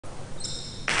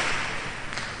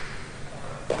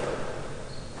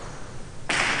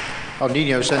El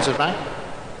Nino sends it back.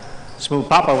 Smooth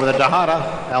Papa with a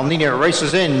Dahada. El Nino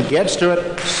races in, gets to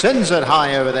it, sends it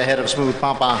high over the head of Smooth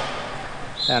Papa.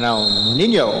 And El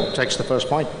Nino takes the first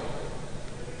point.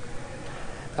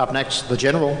 Up next, the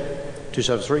General,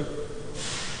 2-3.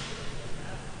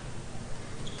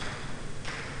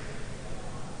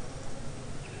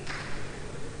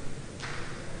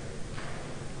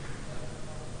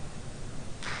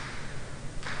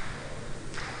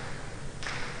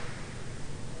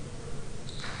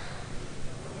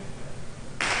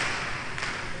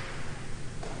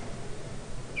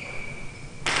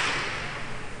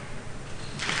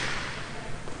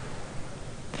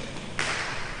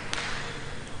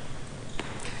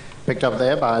 Picked up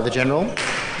there by the General,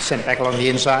 sent back along the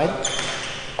inside.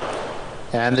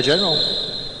 And the General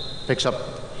picks up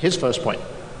his first point.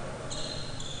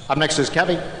 Up next is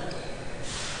Cabby,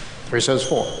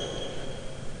 3-4.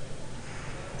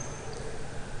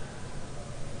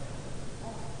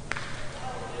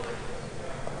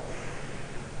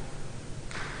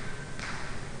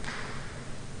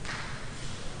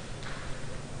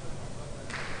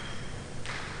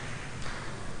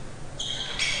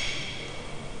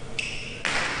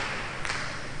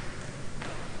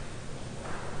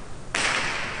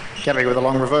 Cabby with a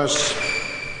long reverse.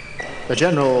 The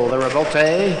General, the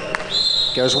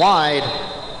Revolte, goes wide,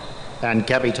 and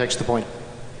Cabby takes the point.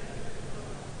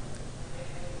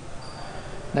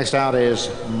 Next out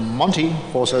is Monty,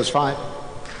 4-5.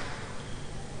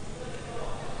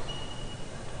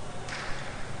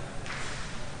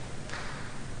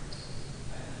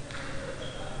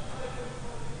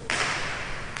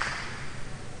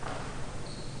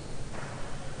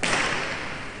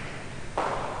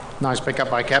 Nice pickup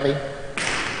by Cabby.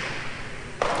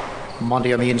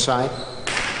 Monty on the inside.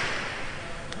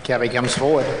 Cabby comes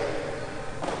forward.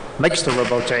 Makes the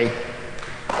rebote.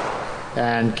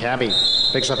 And Cabby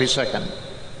picks up his second.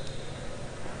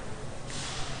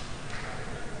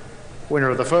 Winner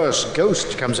of the first,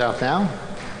 Ghost, comes out now.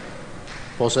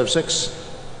 4-6.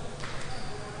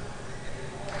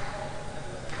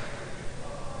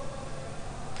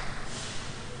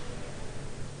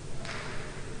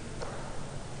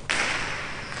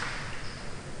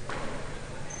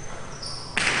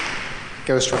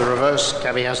 Goes for the reverse,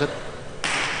 Cabby has it.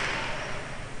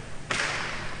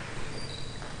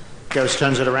 Ghost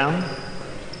turns it around.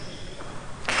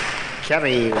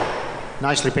 Cabby,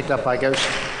 nicely picked up by Ghost.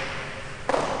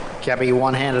 Cabby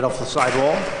one-handed off the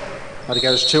sidewall, but it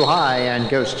goes too high and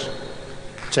Ghost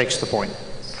takes the point.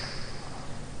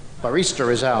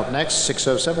 Barista is out next,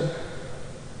 6-7.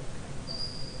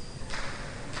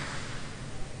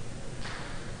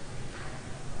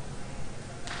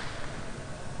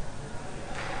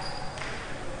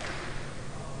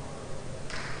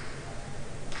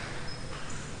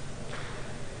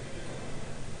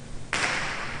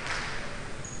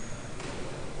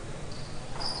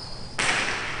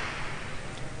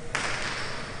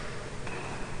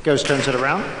 Ghost turns it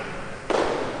around.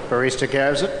 Barista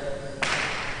carries it.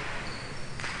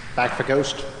 Back for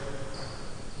Ghost.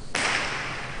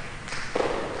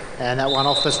 And that one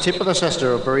off the tip of the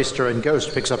cester of Barista, and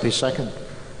Ghost picks up his second.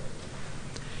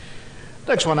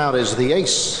 Next one out is the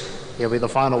Ace. He'll be the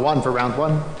final one for round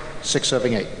one,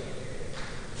 6-8.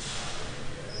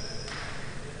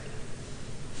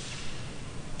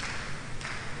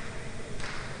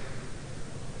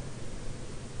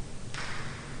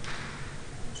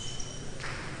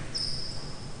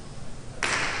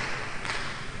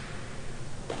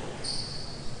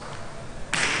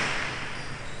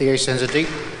 The Ace sends it deep.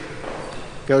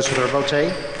 Goes for the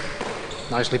rebote.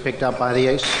 Nicely picked up by the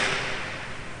Ace.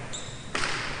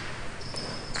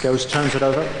 Ghost turns it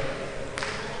over.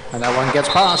 And that one gets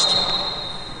past.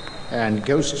 And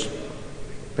Ghost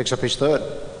picks up his third.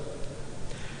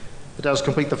 It does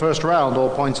complete the first round. All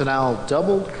points are now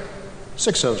doubled.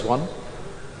 6-1.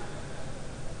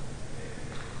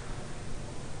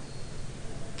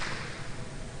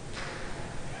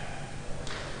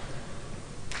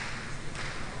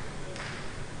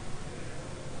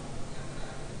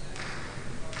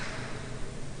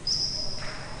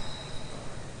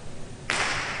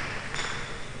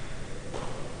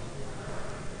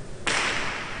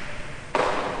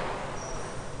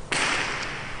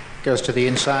 Goes to the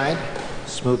inside.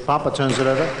 Smooth Papa turns it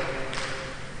over.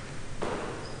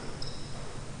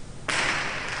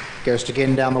 Ghost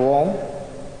again down the wall.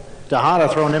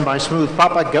 Dahada thrown in by Smooth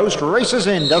Papa. Ghost races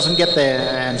in, doesn't get there,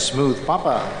 and Smooth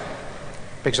Papa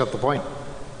picks up the point.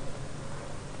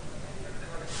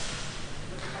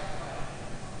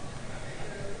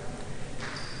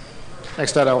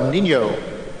 Next out, El Nino.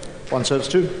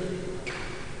 1-2.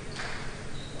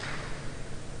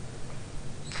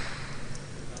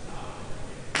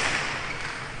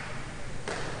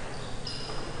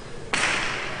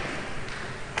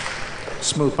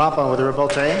 Smooth Papa with a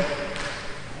rebote.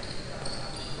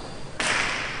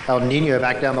 El Nino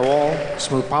back down the wall.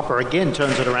 Smooth Papa again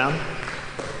turns it around.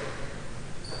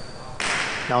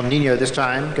 El Nino this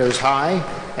time goes high,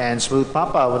 and Smooth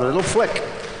Papa with a little flick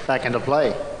back into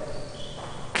play.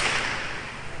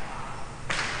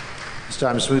 This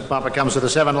time Smooth Papa comes to the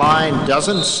 7 line,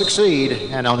 doesn't succeed,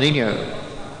 and El Nino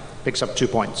picks up 2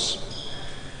 points.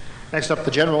 Next up,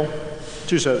 the general,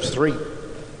 2 serves 3.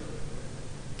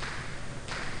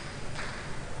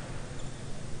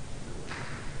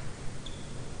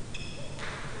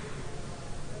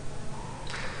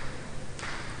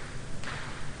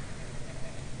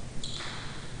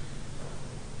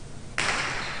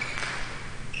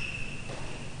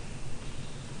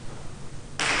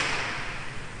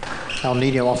 El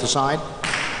Nino off the side.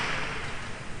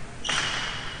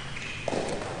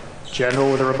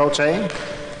 General with a rebote.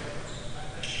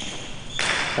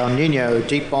 El Nino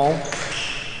deep ball.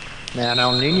 And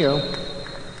El Nino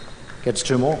gets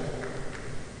 2 more.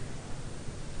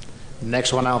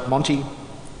 Next one out, Monty,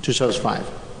 2 serves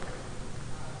 5.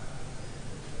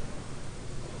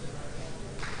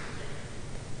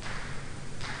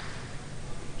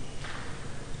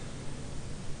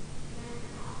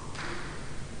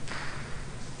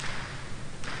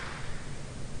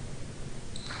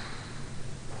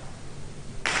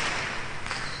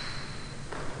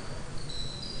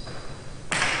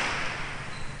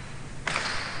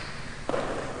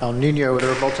 El Nino with a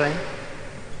rebote.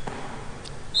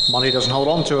 Monty doesn't hold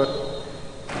on to it.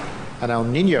 And El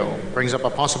Nino brings up a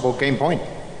possible game point.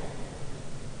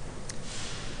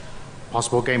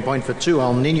 Possible game point for 2,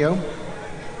 El Nino.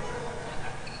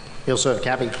 He'll serve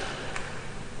Cabby.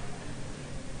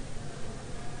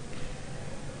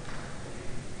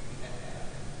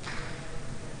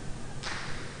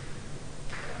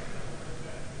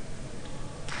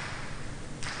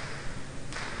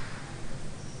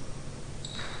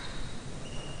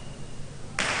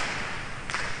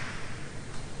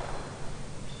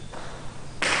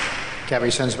 Cabby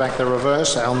sends back the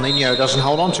reverse. El Nino doesn't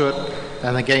hold on to it,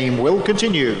 and the game will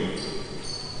continue.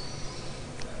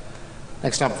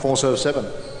 Next up, 4 serve 7.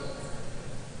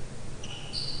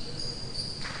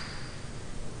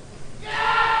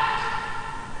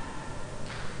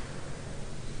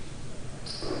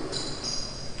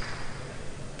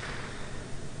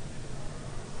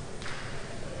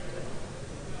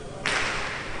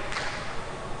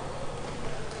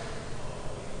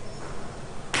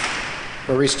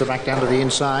 Barista back down to the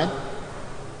inside.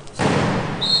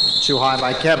 Too high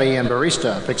by Cabby, and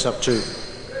Barista picks up 2.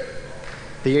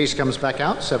 The ace comes back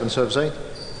out, 7 serves 8.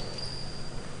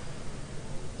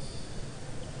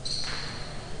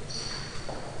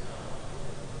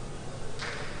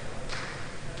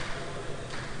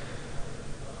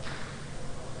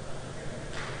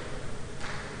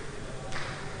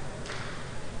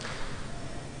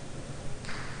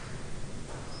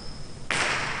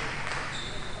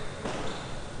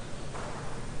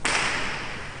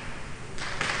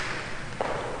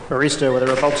 Barista with a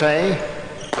rebote.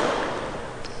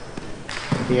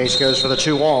 The ace goes for the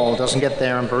 2 all, doesn't get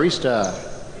there, and Barista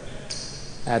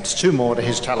adds 2 more to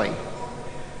his tally.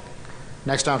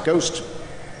 Next out, Ghost,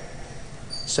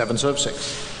 7 serve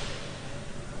 6.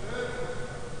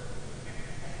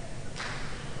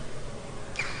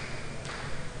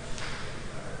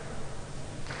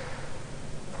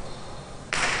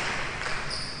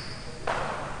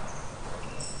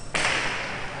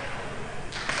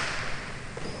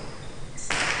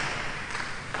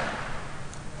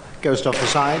 Ghost off the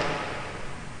side.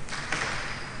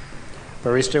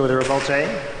 Barista with a rebote.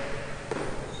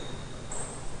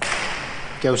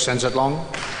 Ghost sends it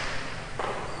long.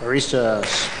 Barista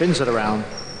spins it around.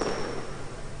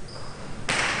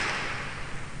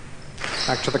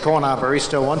 Back to the corner.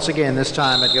 Barista once again. This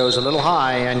time it goes a little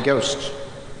high, and Ghost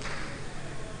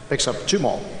picks up 2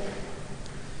 more.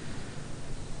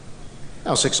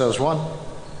 Now 6 serves 1.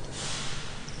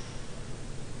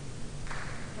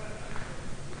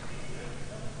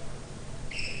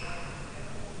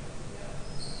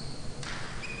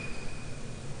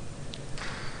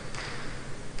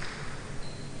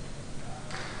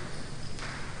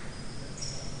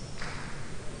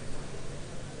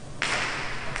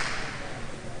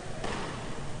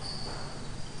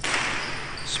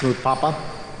 Smooth Papa.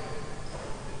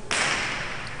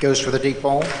 Goes for the deep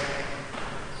ball.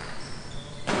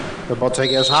 The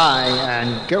botte goes high,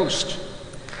 and Ghost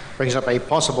brings up a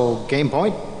possible game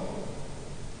point.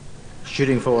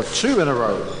 Shooting for 2 in a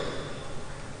row.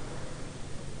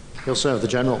 He'll serve the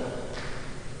general.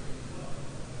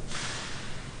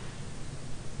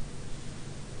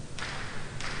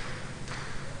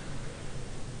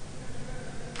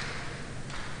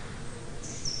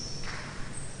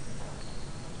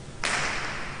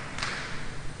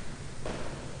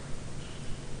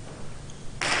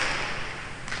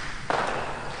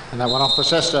 And that one off the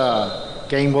cesta.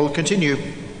 Game will continue.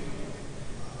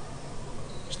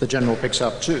 So the general picks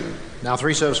up 2. Now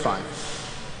 3 serves 5.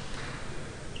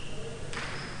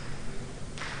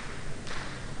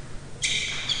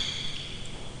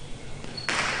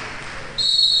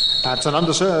 That's an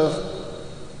underserve.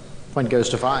 Point goes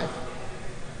to 5.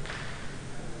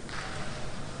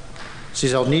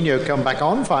 Sees El Nino come back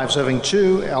on, 5 serving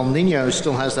 2. El Nino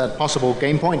still has that possible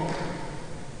game point.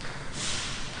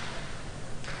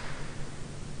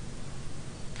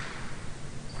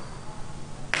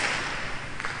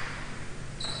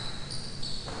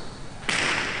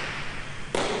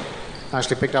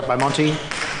 Nicely picked up by Monty.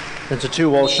 It's a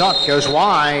 2-wall shot, goes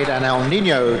wide, and El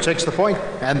Nino takes the point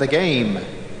and the game.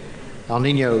 El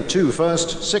Nino 2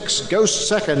 first, 6 Ghost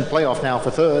second, playoff now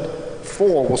for third,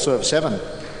 4 will serve 7.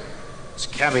 It's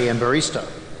Cabby and Barista.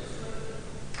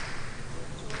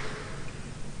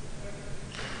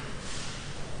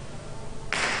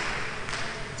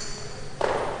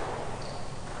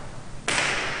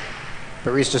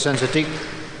 Barista sends it deep.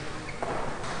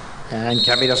 And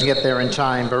Cabby doesn't get there in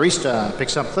time. Barista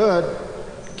picks up third,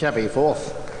 Cabby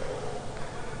fourth.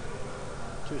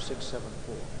 2, 6, 7,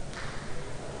 4.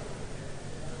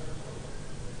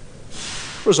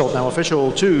 Result now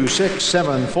official, 2, 6,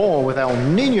 7, 4 with El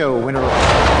Nino winner of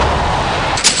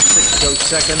 6 goes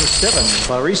second, 7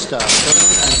 Barista third,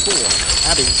 and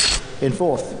 4 Abby in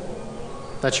fourth.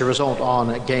 That's your result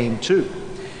on game 2.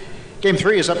 Game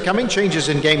 3 is upcoming. Changes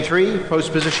in game 3.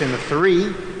 Post position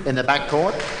 3 in the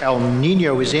backcourt. El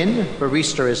Nino is in,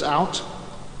 Barista is out.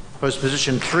 Post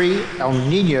position 3, El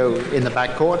Nino in the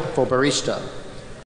backcourt for Barista.